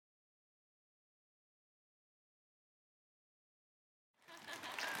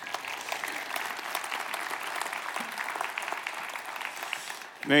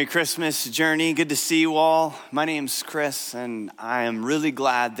Merry Christmas, Journey. Good to see you all. My name's Chris, and I am really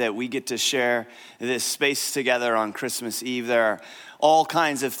glad that we get to share this space together on Christmas Eve. There are all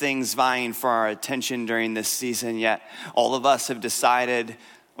kinds of things vying for our attention during this season, yet all of us have decided,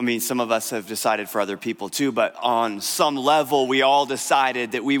 some of us have decided for other people too, but on some level, we all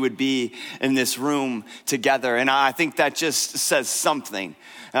decided that we would be in this room together. And I think that just says something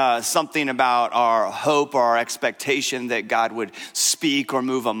about our hope or our expectation that God would speak or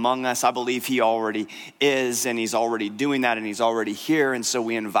move among us. I believe he already is, and he's already doing that, and he's already here. And so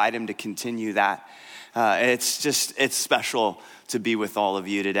we invite him to continue that. It's special to be with all of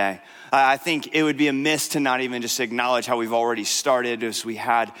you today. I think it would be amiss to not even just acknowledge how we've already started, as we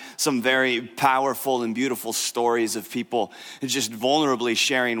had some very powerful and beautiful stories of people just vulnerably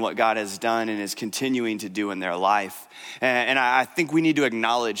sharing what God has done and is continuing to do in their life. And I think we need to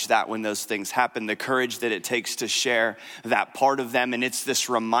acknowledge that when those things happen, the courage that it takes to share that part of them. And it's this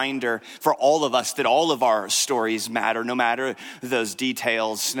reminder for all of us that all of our stories matter, no matter those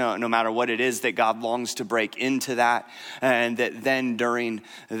details, no matter what it is, that God longs to break into that. And that then during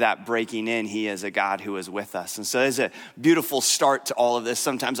that breaking in, he is a God who is with us. And so there's a beautiful start to all of this.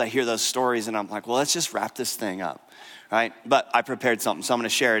 Sometimes I hear those stories and I'm like, well, let's just wrap this thing up. Right? But I prepared something, so I'm going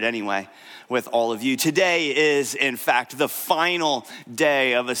to share it anyway with all of you. Today is, in fact, the final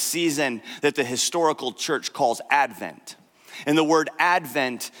day of a season that the historical church calls Advent. And the word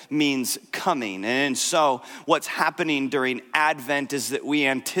Advent means coming. And so what's happening during Advent is that we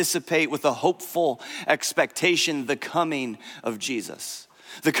anticipate with a hopeful expectation the coming of Jesus.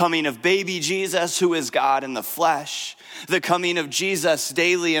 The coming of baby Jesus, who is God in the flesh. The coming of Jesus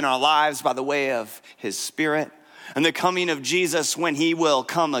daily in our lives by the way of his Spirit. And the coming of Jesus when he will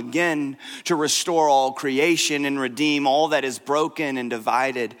come again to restore all creation and redeem all that is broken and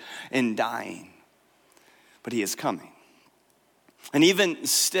divided and dying. But he is coming. And even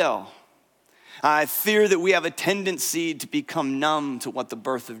still, I fear that we have a tendency to become numb to what the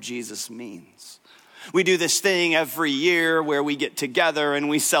birth of Jesus means. We do this thing every year where we get together and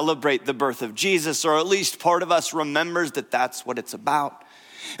we celebrate the birth of Jesus, or at least part of us remembers that that's what it's about.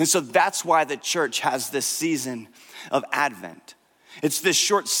 And so that's why the church has this season of Advent. It's this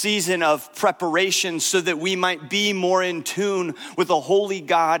short season of preparation so that we might be more in tune with the holy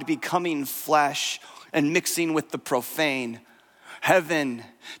God becoming flesh and mixing with the profane, heaven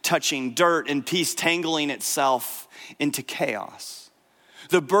touching dirt and peace tangling itself into chaos.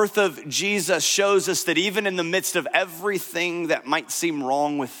 The birth of Jesus shows us that even in the midst of everything that might seem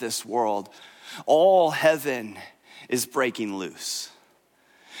wrong with this world, all heaven is breaking loose.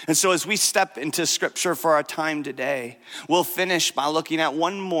 And so as we step into scripture for our time today, we'll finish by looking at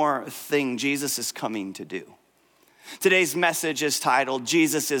one more thing Jesus is coming to do. Today's message is titled,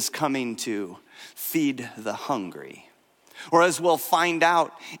 Jesus is coming to feed the hungry. Or as we'll find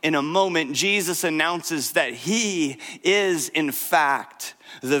out in a moment, Jesus announces that he is in fact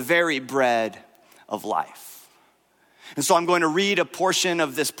the very bread of life. And so I'm going to read a portion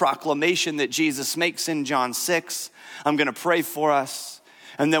of this proclamation that Jesus makes in John 6. I'm going to pray for us.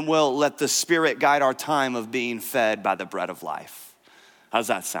 And then we'll let the Spirit guide our time of being fed by the bread of life. How's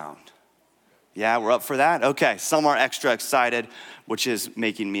that sound? Yeah, we're up for that? Okay, some are extra excited, which is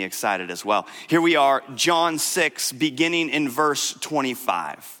making me excited as well. Here we are, John 6, beginning in verse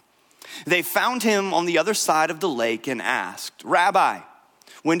 25. They found him on the other side of the lake and asked, Rabbi,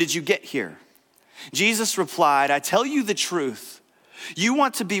 when did you get here? Jesus replied, I tell you the truth. You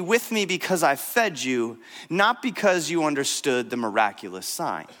want to be with me because I fed you, not because you understood the miraculous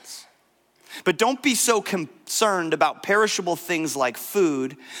signs. But don't be so concerned about perishable things like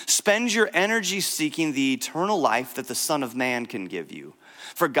food. Spend your energy seeking the eternal life that the Son of Man can give you.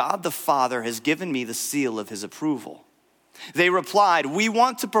 For God the Father has given me the seal of his approval. They replied, we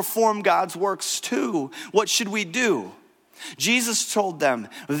want to perform God's works too. What should we do? Jesus told them,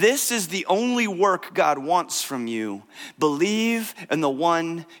 this is the only work God wants from you. Believe in the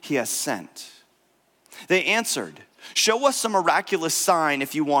one he has sent. They answered, show us a miraculous sign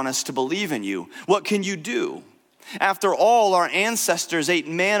if you want us to believe in you. What can you do? After all, our ancestors ate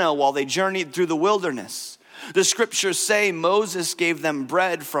manna while they journeyed through the wilderness. The scriptures say Moses gave them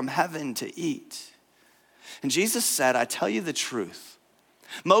bread from heaven to eat. And Jesus said, I tell you the truth.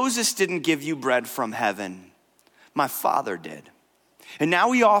 Moses didn't give you bread from heaven. My Father did. And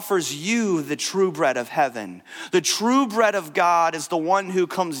now he offers you the true bread of heaven. The true bread of God is the one who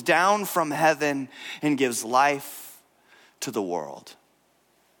comes down from heaven and gives life to the world.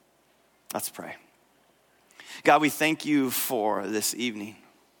 Let's pray. God, we thank you for this evening.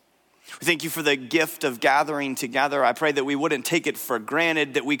 We thank you for the gift of gathering together. I pray that we wouldn't take it for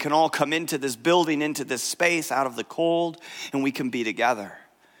granted, that we can all come into this building, into this space out of the cold, and we can be together.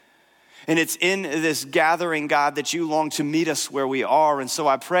 And it's in this gathering, God, that you long to meet us where we are. And so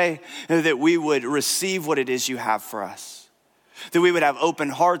I pray that we would receive what it is you have for us, that we would have open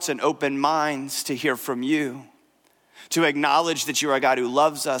hearts and open minds to hear from you, to acknowledge that you are a God who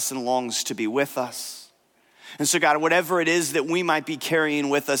loves us and longs to be with us. And so, God, whatever it is that we might be carrying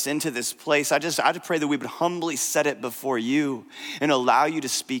with us into this place, I pray that we would humbly set it before you and allow you to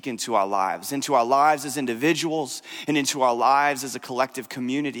speak into our lives as individuals and into our lives as a collective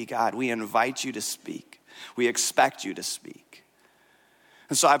community, God. We invite you to speak. We expect you to speak.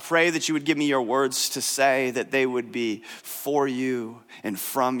 And so I pray that you would give me your words to say, that they would be for you and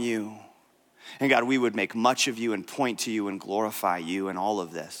from you. And God, we would make much of you and point to you and glorify you in all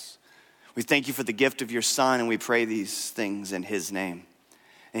of this. We thank you for the gift of your Son, and we pray these things in his name.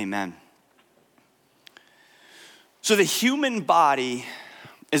 Amen. So the human body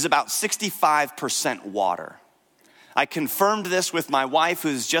is about 65% water. I confirmed this with my wife,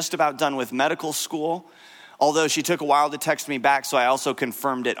 who's just about done with medical school, although she took a while to text me back, so I also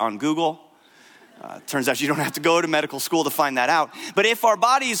confirmed it on Google. Turns out you don't have to go to medical school to find that out. But if our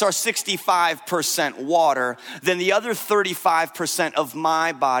bodies are 65% water, then the other 35% of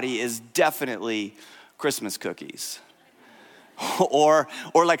my body is definitely Christmas cookies. Or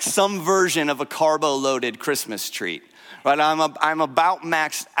like some version of a carbo-loaded Christmas treat. Right? I'm about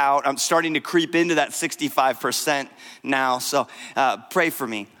maxed out. I'm starting to creep into that 65% now. So pray for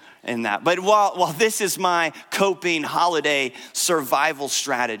me in that. But while this is my coping holiday survival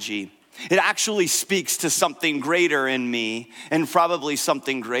strategy, it actually speaks to something greater in me and probably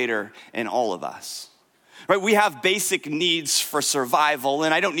something greater in all of us. Right? We have basic needs for survival,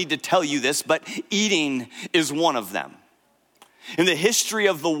 and I don't need to tell you this, but eating is one of them. In the history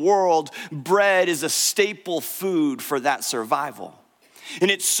of the world, bread is a staple food for that survival.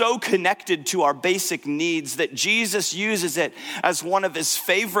 And it's so connected to our basic needs that Jesus uses it as one of his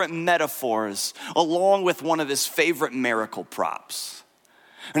favorite metaphors, along with one of his favorite miracle props.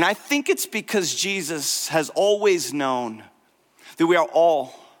 And I think it's because Jesus has always known that we are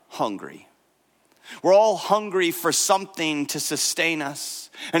all hungry. We're all hungry for something to sustain us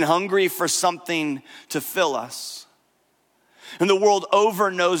and hungry for something to fill us. And the world over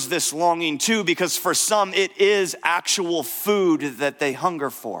knows this longing too, because for some it is actual food that they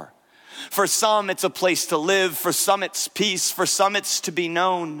hunger for. For some it's a place to live, for some it's peace, for some it's to be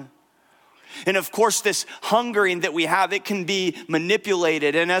known. And of course, this hungering that we have, it can be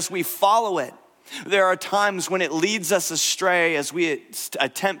manipulated. And as we follow it, there are times when it leads us astray as we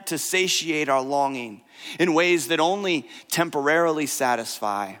attempt to satiate our longing in ways that only temporarily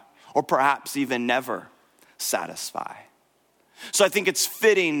satisfy, or perhaps even never satisfy. So I think it's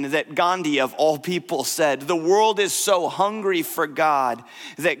fitting that Gandhi, of all people, said, "The world is so hungry for God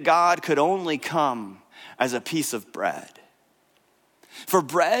that God could only come as a piece of bread." For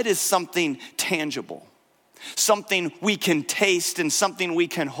bread is something tangible, something we can taste and something we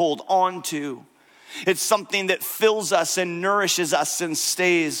can hold on to. It's something that fills us and nourishes us and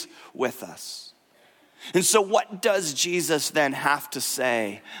stays with us. And so what does Jesus then have to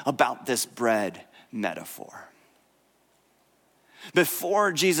say about this bread metaphor?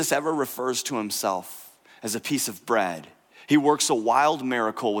 Before Jesus ever refers to himself as a piece of bread, he works a wild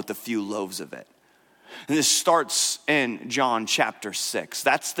miracle with a few loaves of it. And this starts in John chapter 6.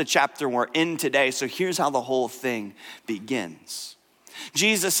 That's the chapter we're in today. So here's how the whole thing begins.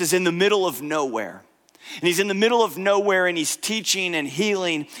 Jesus is in the middle of nowhere. And he's in the middle of nowhere and he's teaching and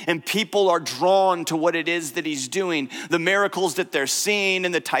healing, and people are drawn to what it is that he's doing, the miracles that they're seeing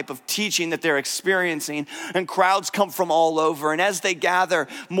and the type of teaching that they're experiencing. And crowds come from all over. And as they gather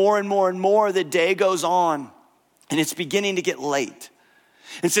more and more and more, the day goes on and it's beginning to get late.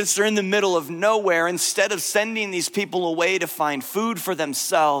 And since they're in the middle of nowhere, instead of sending these people away to find food for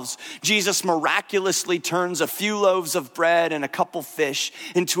themselves, Jesus miraculously turns a few loaves of bread and a couple fish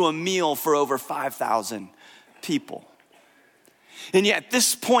into a meal for over 5,000 people. And yet at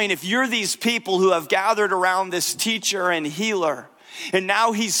this point, if you're these people who have gathered around this teacher and healer, and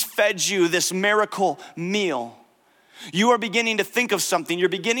now he's fed you this miracle meal, you are beginning to think of something. You're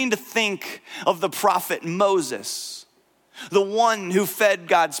beginning to think of the prophet Moses, the one who fed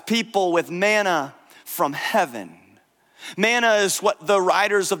God's people with manna from heaven. Manna is what the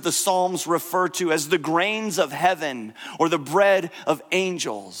writers of the Psalms refer to as the grains of heaven or the bread of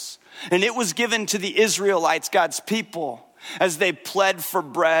angels. And it was given to the Israelites, God's people, as they pled for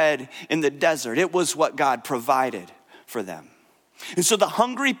bread in the desert. It was what God provided for them. And so the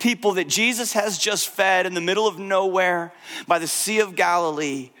hungry people that Jesus has just fed in the middle of nowhere by the Sea of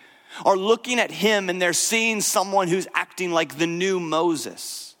Galilee are looking at him and they're seeing someone who's acting like the new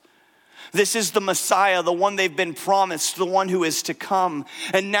Moses. This is the Messiah, the one they've been promised, the one who is to come.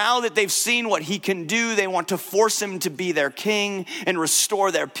 And now that they've seen what he can do, they want to force him to be their king and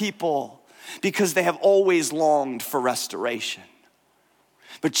restore their people because they have always longed for restoration.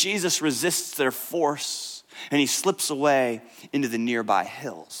 But Jesus resists their force and he slips away into the nearby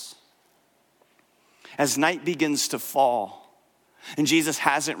hills. As night begins to fall and Jesus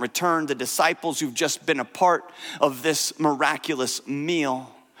hasn't returned, the disciples who've just been a part of this miraculous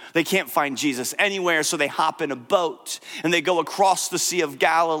meal, they can't find Jesus anywhere, so they hop in a boat and they go across the Sea of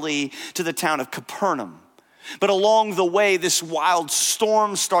Galilee to the town of Capernaum. But along the way, this wild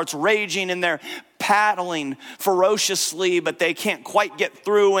storm starts raging and they're paddling ferociously, but they can't quite get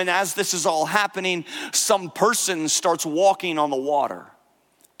through. And as this is all happening, some person starts walking on the water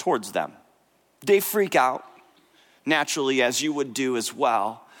towards them. They freak out, naturally, as you would do as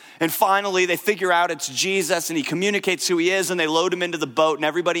well. And finally, they figure out it's Jesus and he communicates who he is and they load him into the boat and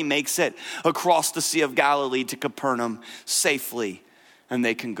everybody makes it across the Sea of Galilee to Capernaum safely and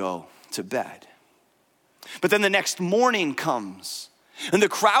they can go to bed. But then the next morning comes and the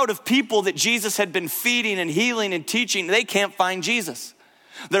crowd of people that Jesus had been feeding and healing and teaching, they can't find Jesus.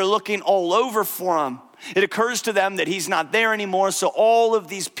 They're looking all over for him. It occurs to them that he's not there anymore, so all of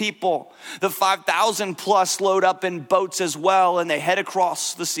these people, the 5,000 plus, load up in boats as well, and they head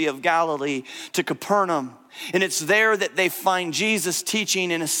across the Sea of Galilee to Capernaum. And it's there that they find Jesus teaching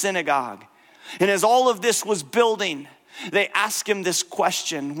in a synagogue. And as all of this was building, they ask him this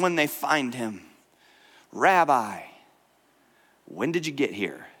question when they find him. Rabbi, when did you get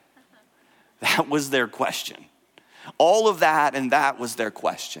here? That was their question. All of that, and that was their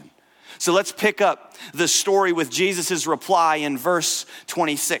question. So let's pick up the story with Jesus' reply in verse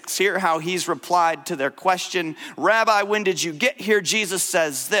 26. Hear how he's replied to their question. Rabbi, when did you get here? Jesus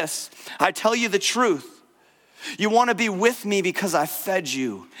says this, I tell you the truth. You want to be with me because I fed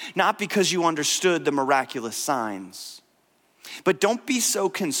you, not because you understood the miraculous signs. But don't be so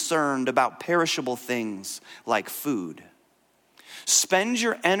concerned about perishable things like food. Spend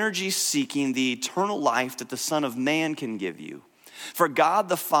your energy seeking the eternal life that the Son of Man can give you. For God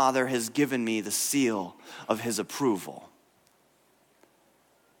the Father has given me the seal of his approval.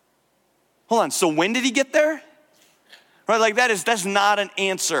 Hold on, so when did he get there? Right, like that's not an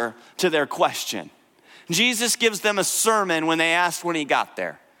answer to their question. Jesus gives them a sermon when they asked when he got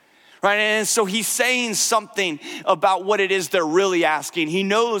there. Right, and so he's saying something about what it is they're really asking. He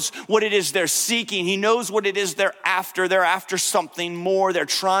knows what it is they're seeking. He knows what it is they're after. They're after something more. They're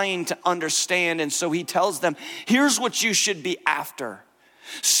trying to understand. And so he tells them, here's what you should be after.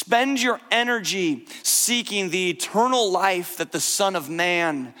 Spend your energy seeking the eternal life that the Son of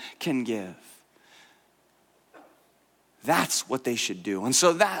Man can give. That's what they should do. And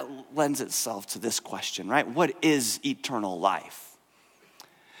so that lends itself to this question, right? What is eternal life?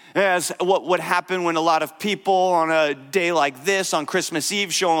 As what would happen when a lot of people on a day like this, on Christmas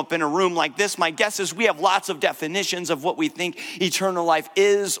Eve, show up in a room like this, my guess is we have lots of definitions of what we think eternal life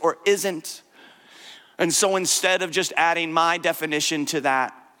is or isn't. And so instead of just adding my definition to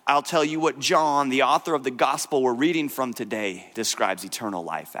that, I'll tell you what John, the author of the gospel we're reading from today, describes eternal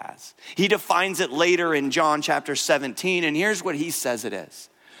life as. He defines it later in John chapter 17, and here's what he says it is.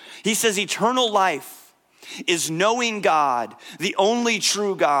 He says eternal life is knowing God, the only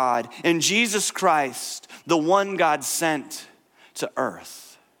true God, and Jesus Christ, the one God sent to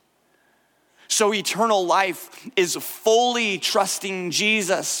earth. So eternal life is fully trusting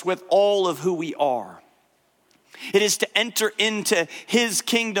Jesus with all of who we are. It is to enter into his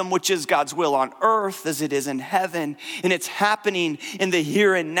kingdom, which is God's will on earth as it is in heaven, and it's happening in the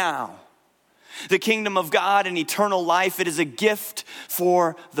here and now. The kingdom of God and eternal life, it is a gift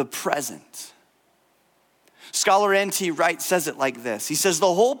for the present. Scholar N.T. Wright says it like this. He says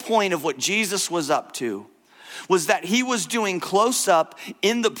the whole point of what Jesus was up to was that he was doing close up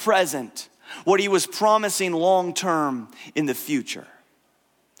in the present what he was promising long term in the future.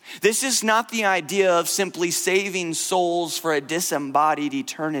 This is not the idea of simply saving souls for a disembodied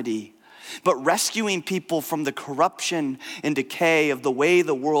eternity, but rescuing people from the corruption and decay of the way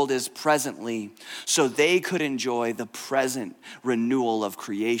the world is presently so they could enjoy the present renewal of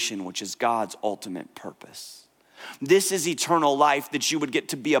creation, which is God's ultimate purpose. This is eternal life, that you would get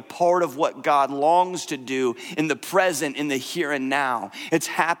to be a part of what God longs to do in the present, in the here and now. It's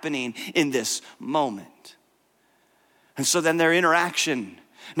happening in this moment. And so then their interaction,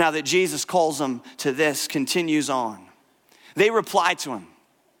 now that Jesus calls them to this, continues on. They reply to him,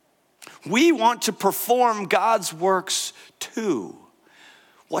 we want to perform God's works too.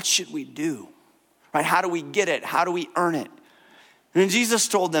 What should we do? Right? How do we get it? How do we earn it? And Jesus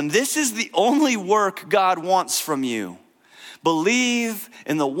told them, this is the only work God wants from you. Believe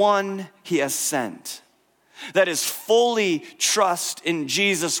in the one he has sent. That is, fully trust in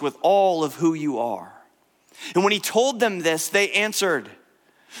Jesus with all of who you are. And when he told them this, they answered,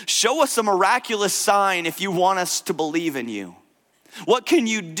 show us a miraculous sign if you want us to believe in you. What can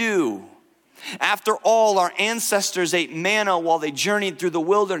you do? After all, our ancestors ate manna while they journeyed through the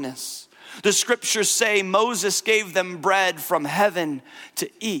wilderness. The scriptures say Moses gave them bread from heaven to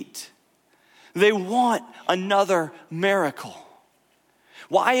eat. They want another miracle.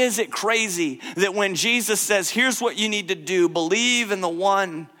 Why is it crazy that when Jesus says, here's what you need to do, believe in the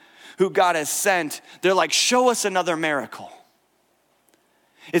one who God has sent, they're like, show us another miracle?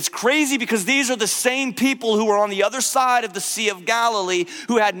 It's crazy because these are the same people who were on the other side of the Sea of Galilee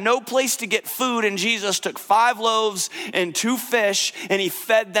who had no place to get food, and Jesus took 5 loaves and 2 fish and he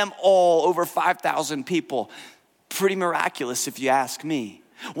fed them all, over 5,000 people. Pretty miraculous if you ask me.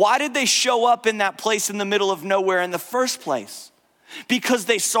 Why did they show up in that place in the middle of nowhere in the first place? Because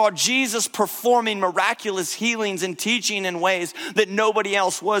they saw Jesus performing miraculous healings and teaching in ways that nobody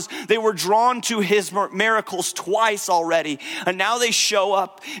else was. They were drawn to his miracles twice already. And now they show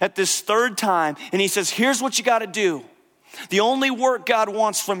up at this 3rd time. And he says, here's what you got to do. The only work God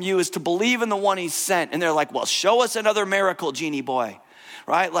wants from you is to believe in the one he sent. And they're like, well, show us another miracle, genie boy.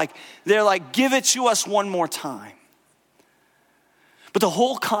 Right? Like, they're like, give it to us one more time. But the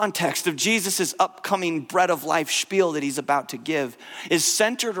whole context of Jesus' upcoming bread of life spiel that he's about to give is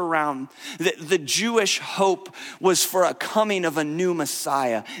centered around the Jewish hope was for a coming of a new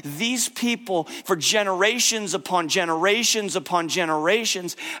Messiah. These people, for generations upon generations upon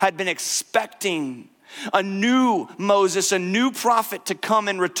generations, had been expecting a new Moses, a new prophet to come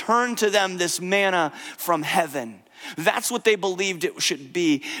and return to them this manna from heaven. That's what they believed it should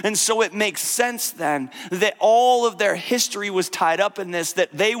be. And so it makes sense then that all of their history was tied up in this,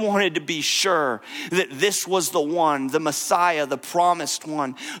 that they wanted to be sure that this was the one, the Messiah, the promised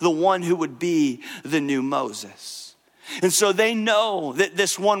one, the one who would be the new Moses. And so they know that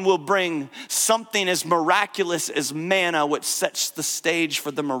this one will bring something as miraculous as manna, which sets the stage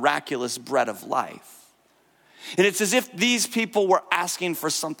for the miraculous bread of life. And it's as if these people were asking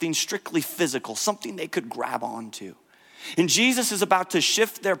for something strictly physical, something they could grab onto. And Jesus is about to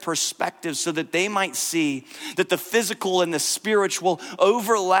shift their perspective so that they might see that the physical and the spiritual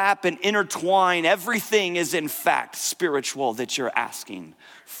overlap and intertwine. Everything is in fact spiritual that you're asking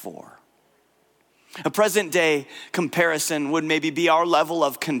for. A present day comparison would maybe be our level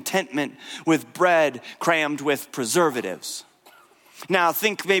of contentment with bread crammed with preservatives. Now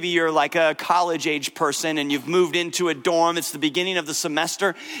think maybe you're like a college age person and you've moved into a dorm. It's the beginning of the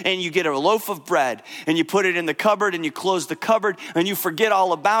semester and you get a loaf of bread and you put it in the cupboard and you close the cupboard and you forget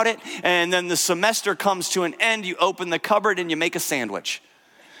all about it. And then the semester comes to an end. You open the cupboard and you make a sandwich,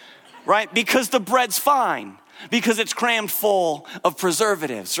 right? Because the bread's fine, because it's crammed full of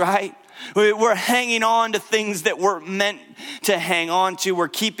preservatives, right? We're hanging on to things that we're meant to hang on to. We're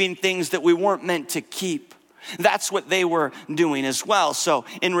keeping things that we weren't meant to keep. That's what they were doing as well. So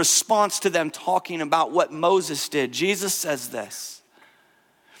in response to them talking about what Moses did, Jesus says this: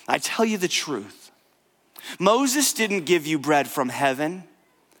 I tell you the truth. Moses didn't give you bread from heaven.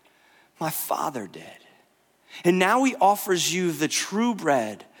 My Father did. And now he offers you the true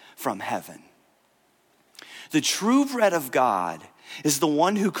bread from heaven. The true bread of God is the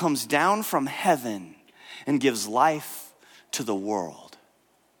one who comes down from heaven and gives life to the world.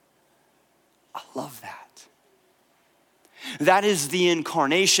 I love that. That is the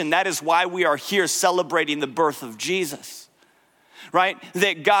incarnation. That is why we are here celebrating the birth of Jesus, right?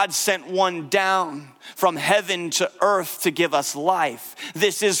 That God sent one down from heaven to earth to give us life.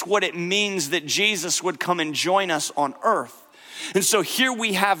 This is what it means that Jesus would come and join us on earth. And so here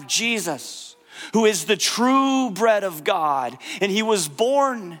we have Jesus, who is the true bread of God. And he was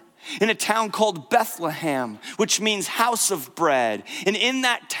born in a town called Bethlehem, which means house of bread. And in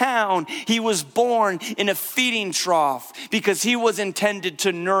that town, he was born in a feeding trough because he was intended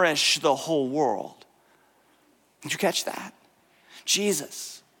to nourish the whole world. Did you catch that?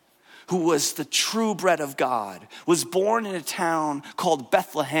 Jesus, who was the true bread of God, was born in a town called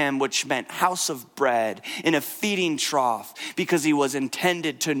Bethlehem, which meant house of bread, in a feeding trough because he was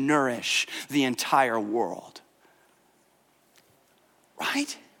intended to nourish the entire world.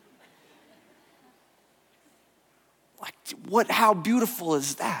 Right? How beautiful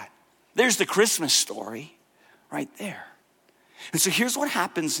is that? There's the Christmas story right there. And so here's what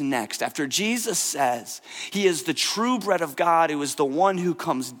happens next. After Jesus says he is the true bread of God, who is the one who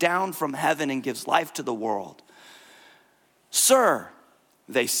comes down from heaven and gives life to the world. Sir,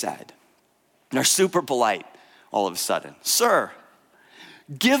 they said. They're super polite all of a sudden. Sir,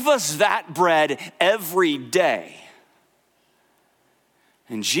 give us that bread every day.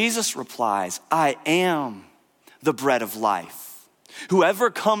 And Jesus replies, I am the bread of life. Whoever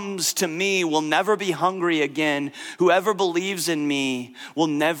comes to me will never be hungry again. Whoever believes in me will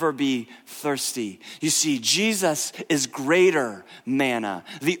never be thirsty. You see, Jesus is greater manna,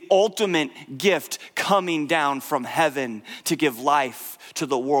 the ultimate gift coming down from heaven to give life to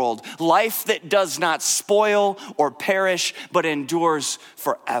the world. Life that does not spoil or perish, but endures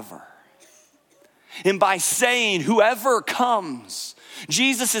forever. And by saying, whoever comes,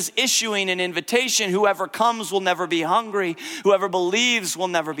 Jesus is issuing an invitation. Whoever comes will never be hungry. Whoever believes will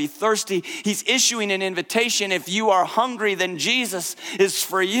never be thirsty. He's issuing an invitation. If you are hungry, then Jesus is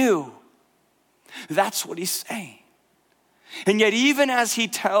for you. That's what he's saying. And yet, even as he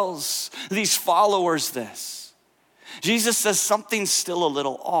tells these followers this, Jesus says something's still a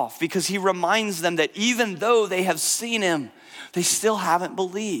little off, because he reminds them that even though they have seen him, they still haven't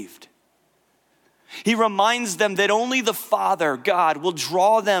believed. He reminds them that only the Father, God, will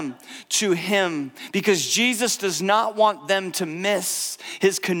draw them to him, because Jesus does not want them to miss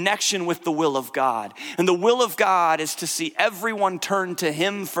his connection with the will of God. And the will of God is to see everyone turn to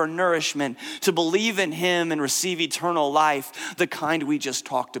him for nourishment, to believe in him and receive eternal life, the kind we just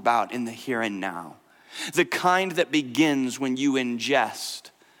talked about in the here and now. The kind that begins when you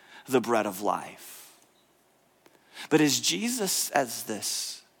ingest the bread of life. But as Jesus says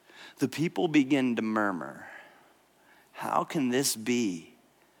this, the people begin to murmur. How can this be?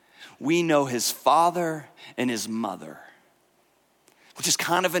 We know his father and his mother. Which is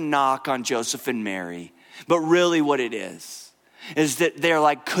kind of a knock on Joseph and Mary. But really what it is that they're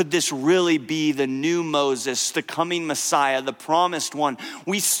like, could this really be the new Moses, the coming Messiah, the promised one?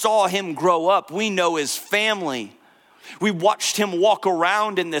 We saw him grow up. We know his family. We watched him walk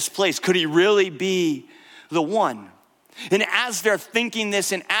around in this place. Could he really be the one? And as they're thinking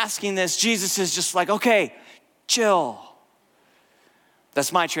this and asking this, Jesus is just like, okay, chill.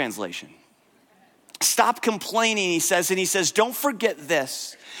 That's my translation. Stop complaining, he says, and he says, don't forget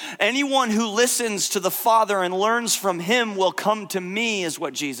this. Anyone who listens to the Father and learns from him will come to me, is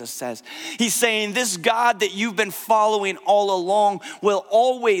what Jesus says. He's saying this God that you've been following all along will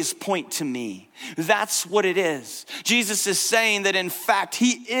always point to me. That's what it is. Jesus is saying that in fact,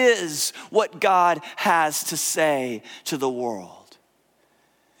 he is what God has to say to the world.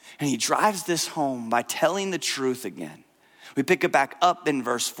 And he drives this home by telling the truth again. We pick it back up in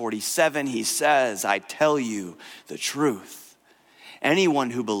verse 47. He says, I tell you the truth.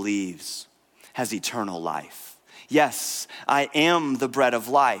 Anyone who believes has eternal life. Yes, I am the bread of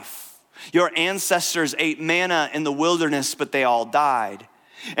life. Your ancestors ate manna in the wilderness, but they all died.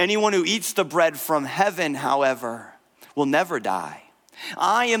 Anyone who eats the bread from heaven, however, will never die.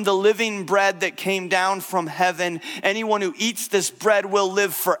 I am the living bread that came down from heaven. Anyone who eats this bread will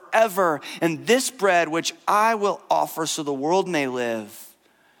live forever. And this bread which I will offer so the world may live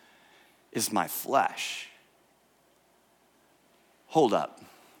is my flesh. Hold up.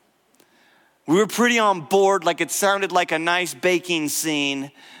 We were pretty on board, like it sounded like a nice baking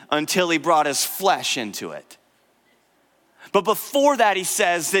scene until he brought his flesh into it. But before that, he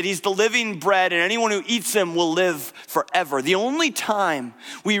says that he's the living bread and anyone who eats him will live forever. The only time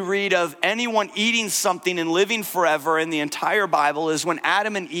we read of anyone eating something and living forever in the entire Bible is when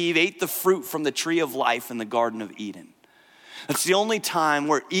Adam and Eve ate the fruit from the tree of life in the Garden of Eden. That's the only time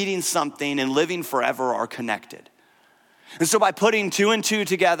where eating something and living forever are connected. And so by putting two and two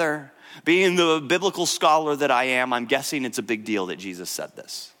together, being the biblical scholar that I am, I'm guessing it's a big deal that Jesus said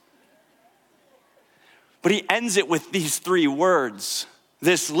this. But he ends it with these three words.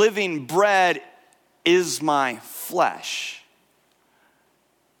 This living bread is my flesh.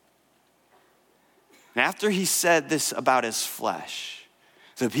 And after he said this about his flesh,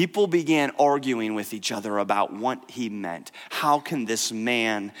 the people began arguing with each other about what he meant. How can this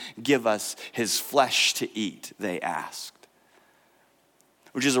man give us his flesh to eat, they asked.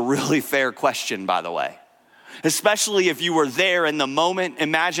 Which is a really fair question, by the way. Especially if you were there in the moment.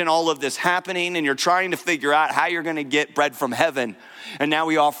 Imagine all of this happening and you're trying to figure out how you're going to get bread from heaven. And now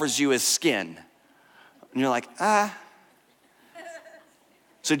he offers you his skin. And you're like,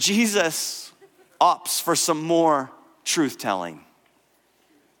 So Jesus opts for some more truth telling.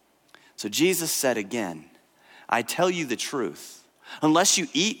 So Jesus said again, I tell you the truth. Unless you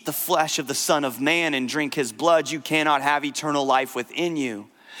eat the flesh of the Son of Man and drink his blood, you cannot have eternal life within you.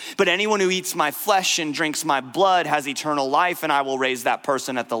 But anyone who eats my flesh and drinks my blood has eternal life, and I will raise that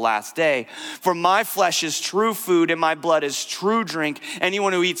person at the last day. For my flesh is true food and my blood is true drink.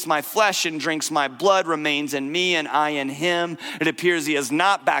 Anyone who eats my flesh and drinks my blood remains in me and I in him. It appears he is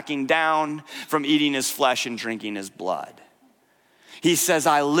not backing down from eating his flesh and drinking his blood. He says,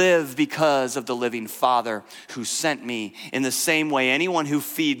 I live because of the living Father who sent me. In the same way, anyone who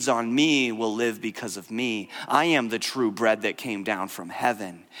feeds on me will live because of me. I am the true bread that came down from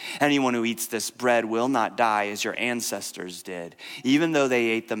heaven. Anyone who eats this bread will not die as your ancestors did, even though they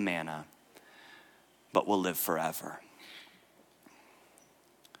ate the manna, but will live forever.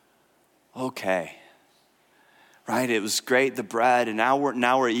 Okay. Right, it was great, the bread, and now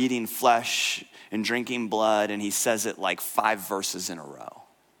we're eating flesh and drinking blood, and he says it like 5 verses in a row.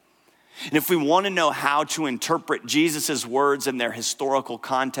 And if we want to know how to interpret Jesus' words in their historical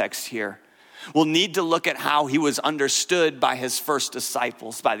context here, we'll need to look at how he was understood by his first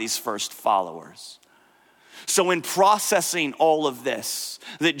disciples, by these first followers. So in processing all of this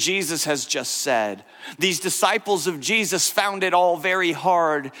that Jesus has just said, these disciples of Jesus found it all very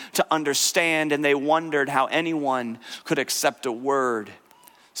hard to understand, and they wondered how anyone could accept a word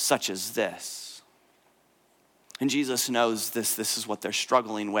such as this. And Jesus knows this is what they're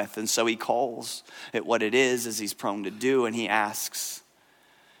struggling with, and so he calls it what it is, as he's prone to do, and he asks,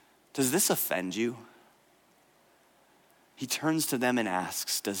 does this offend you? He turns to them and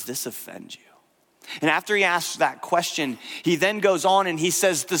asks, does this offend you? And after he asks that question, he then goes on and he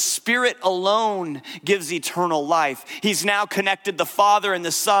says, the Spirit alone gives eternal life. He's now connected the Father and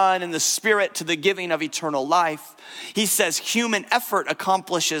the Son and the Spirit to the giving of eternal life. He says, human effort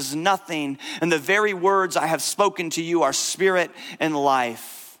accomplishes nothing, and the very words I have spoken to you are spirit and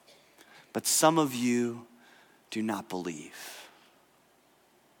life. But some of you do not believe.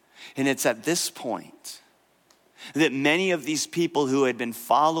 And it's at this point that many of these people who had been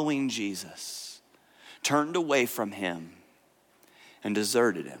following Jesus turned away from him and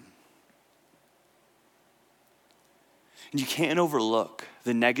deserted him. And you can't overlook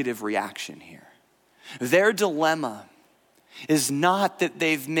the negative reaction here. Their dilemma is not that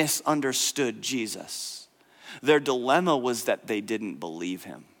they've misunderstood Jesus. Their dilemma was that they didn't believe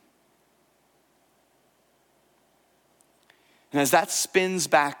him. And as that spins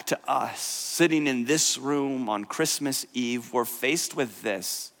back to us, sitting in this room on Christmas Eve, we're faced with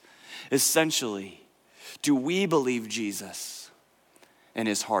this. Essentially, do we believe Jesus and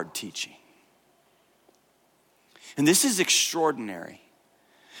his hard teaching? And this is extraordinary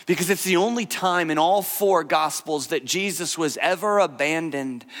because it's the only time in all 4 Gospels that Jesus was ever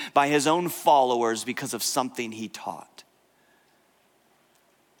abandoned by his own followers because of something he taught.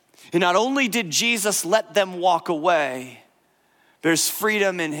 And not only did Jesus let them walk away, there's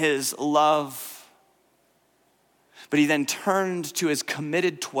freedom in his love, but he then turned to his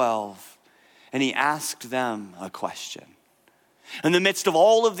committed 12 and he asked them a question. In the midst of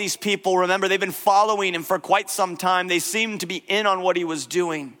all of these people, remember, they've been following him for quite some time. They seemed to be in on what he was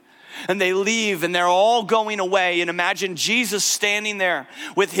doing. And they leave and they're all going away. And imagine Jesus standing there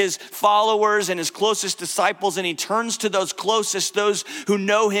with his followers and his closest disciples. And he turns to those closest, those who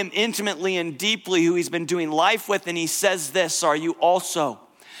know him intimately and deeply, who he's been doing life with. And he says this, are you also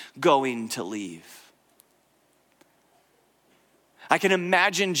going to leave? I can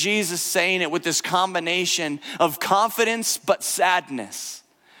imagine Jesus saying it with this combination of confidence but sadness.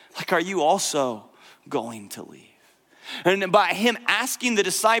 Like, are you also going to leave? And by him asking the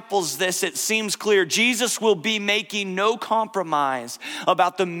disciples this, it seems clear Jesus will be making no compromise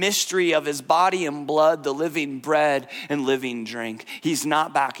about the mystery of his body and blood, the living bread and living drink. He's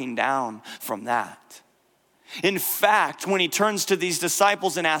not backing down from that. In fact, when he turns to these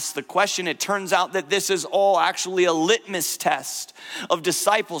disciples and asks the question, it turns out that this is all actually a litmus test of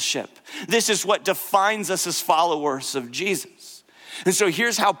discipleship. This is what defines us as followers of Jesus. And so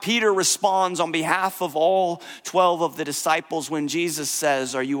here's how Peter responds on behalf of all 12 of the disciples when Jesus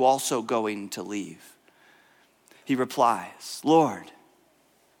says, are you also going to leave? He replies, Lord,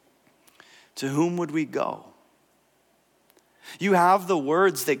 to whom would we go? You have the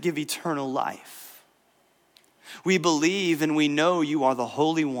words that give eternal life. We believe and we know you are the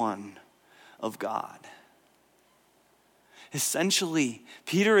Holy One of God. Essentially,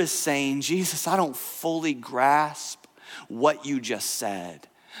 Peter is saying, Jesus, I don't fully grasp what you just said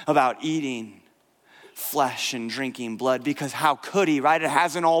about eating flesh and drinking blood, because how could he, right? It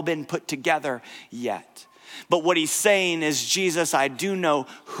hasn't all been put together yet. But what he's saying is, Jesus, I do know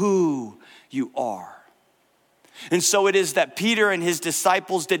who you are. And so it is that Peter and his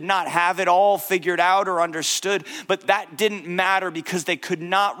disciples did not have it all figured out or understood, but that didn't matter because they could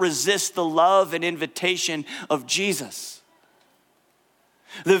not resist the love and invitation of Jesus.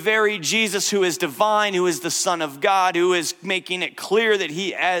 The very Jesus who is divine, who is the Son of God, who is making it clear that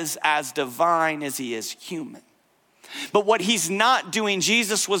he is as divine as he is human. But what he's not doing,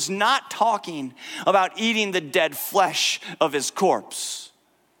 Jesus was not talking about eating the dead flesh of his corpse.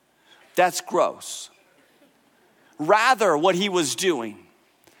 That's gross. Rather, what he was doing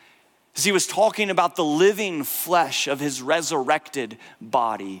is he was talking about the living flesh of his resurrected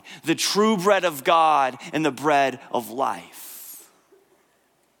body, the true bread of God and the bread of life.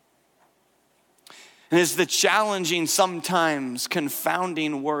 And as the challenging, sometimes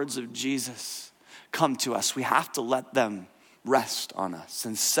confounding words of Jesus come to us, we have to let them rest on us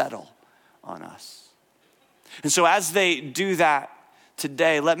and settle on us. And so as they do that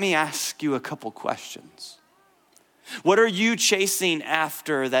today, let me ask you a couple questions. What are you chasing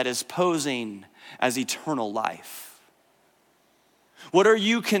after that is posing as eternal life? What are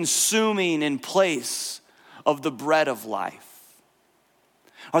you consuming in place of the bread of life?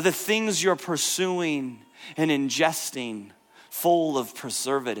 Are the things you're pursuing and ingesting full of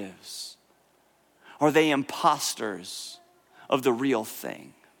preservatives? Are they imposters of the real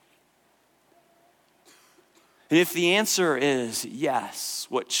thing? And if the answer is yes,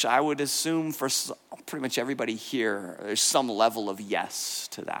 which I would assume for pretty much everybody here, there's some level of yes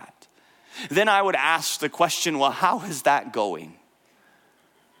to that, then I would ask the question, well, how is that going?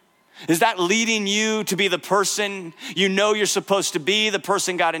 Is that leading you to be the person you know you're supposed to be, the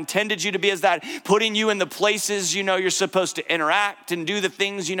person God intended you to be? Is that putting you in the places you know you're supposed to interact and do the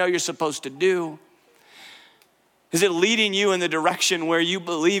things you know you're supposed to do? Is it leading you in the direction where you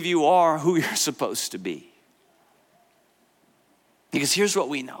believe you are who you're supposed to be? Because here's what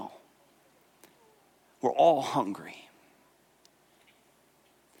we know. We're all hungry.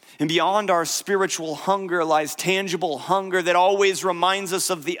 And beyond our spiritual hunger lies tangible hunger that always reminds us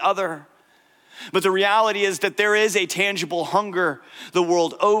of the other. But the reality is that there is a tangible hunger the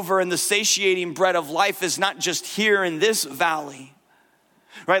world over, and the satiating bread of life is not just here in this valley.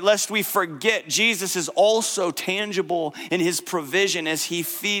 Right? Lest we forget, Jesus is also tangible in his provision as he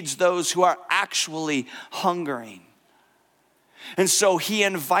feeds those who are actually hungering. And so he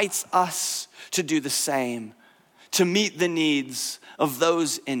invites us to do the same, to meet the needs of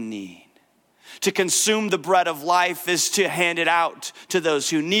those in need. To consume the bread of life is to hand it out to those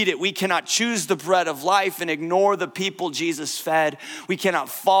who need it. We cannot choose the bread of life and ignore the people Jesus fed. We cannot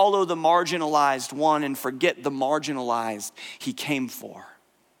follow the marginalized one and forget the marginalized he came for.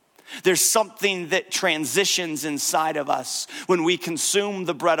 There's something that transitions inside of us. When we consume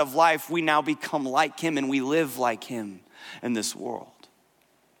the bread of life, we now become like him and we live like him in this world.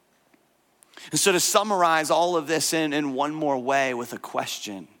 And so to summarize all of this in one more way with a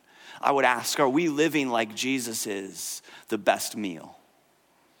question, I would ask, are we living like Jesus is the best meal?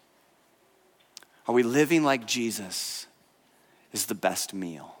 Are we living like Jesus is the best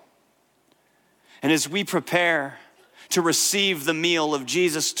meal? And as we prepare to receive the meal of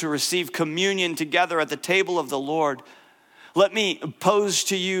Jesus, to receive communion together at the table of the Lord, let me pose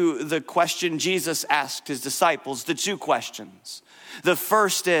to you the question Jesus asked his disciples, the two questions. The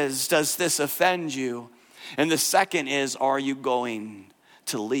first is, does this offend you? And the second is, are you going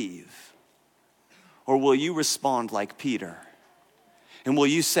to leave? Or will you respond like Peter? And will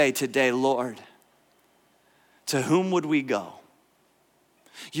you say today, Lord, to whom would we go?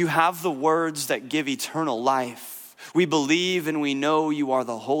 You have the words that give eternal life. We believe and we know you are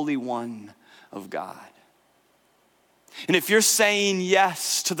the Holy One of God. And if you're saying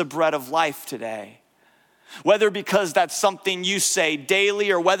yes to the bread of life today, whether because that's something you say daily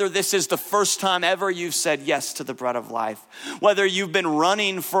or whether this is the first time ever you've said yes to the bread of life, whether you've been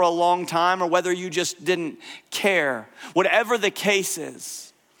running for a long time or whether you just didn't care, whatever the case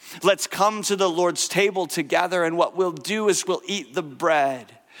is, let's come to the Lord's table together, and what we'll do is we'll eat the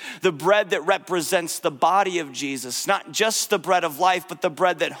bread that represents the body of Jesus, not just the bread of life, but the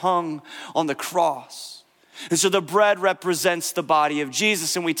bread that hung on the cross. And so the bread represents the body of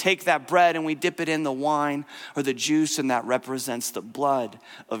Jesus, and we take that bread and we dip it in the wine or the juice, and that represents the blood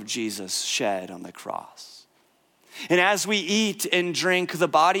of Jesus shed on the cross. And as we eat and drink the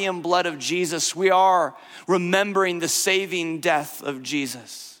body and blood of Jesus, we are remembering the saving death of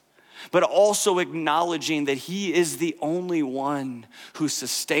Jesus, but also acknowledging that he is the only one who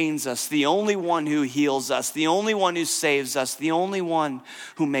sustains us, the only one who heals us, the only one who saves us, the only one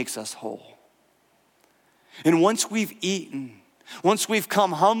who makes us whole. And once we've eaten, once we've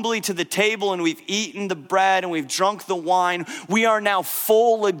come humbly to the table and we've eaten the bread and we've drunk the wine, we are now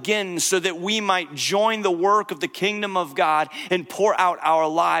full again so that we might join the work of the kingdom of God and pour out our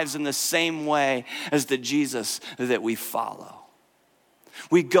lives in the same way as the Jesus that we follow.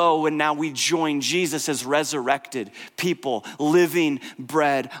 We go and now we join Jesus as resurrected people, living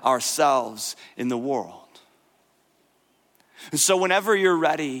bread ourselves in the world. And so whenever you're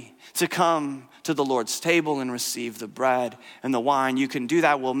ready to come to the Lord's table and receive the bread and the wine, you can do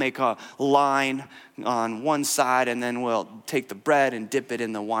that. We'll make a line on one side, and then we'll take the bread and dip it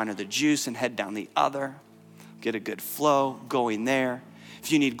in the wine or the juice and head down the other. get a good flow going there.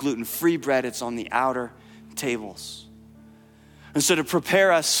 If you need gluten-free bread, it's on the outer tables. And so to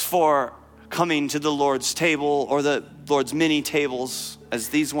prepare us for coming to the Lord's table, or the Lord's many tables, as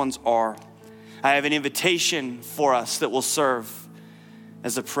these ones are, I have an invitation for us that will serve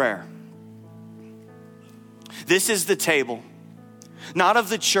as a prayer. This is the table, not of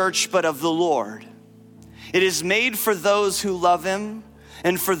the church, but of the Lord. It is made for those who love him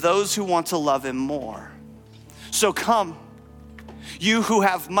and for those who want to love him more. So come, you who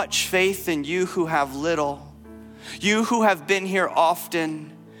have much faith and you who have little, you who have been here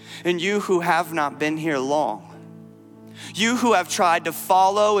often and you who have not been here long, you who have tried to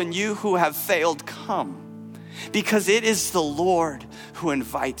follow and you who have failed, come, because it is the Lord who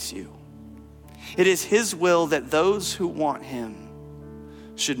invites you. It is his will that those who want him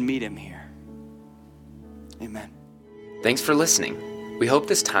should meet him here. Amen. Thanks for listening. We hope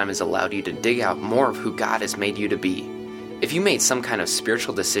this time has allowed you to dig out more of who God has made you to be. If you made some kind of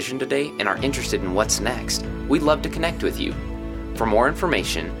spiritual decision today and are interested in what's next, we'd love to connect with you. For more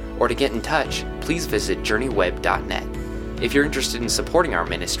information or to get in touch, please visit journeyweb.net. If you're interested in supporting our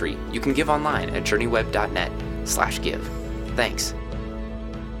ministry, you can give online at journeyweb.net/give. Thanks.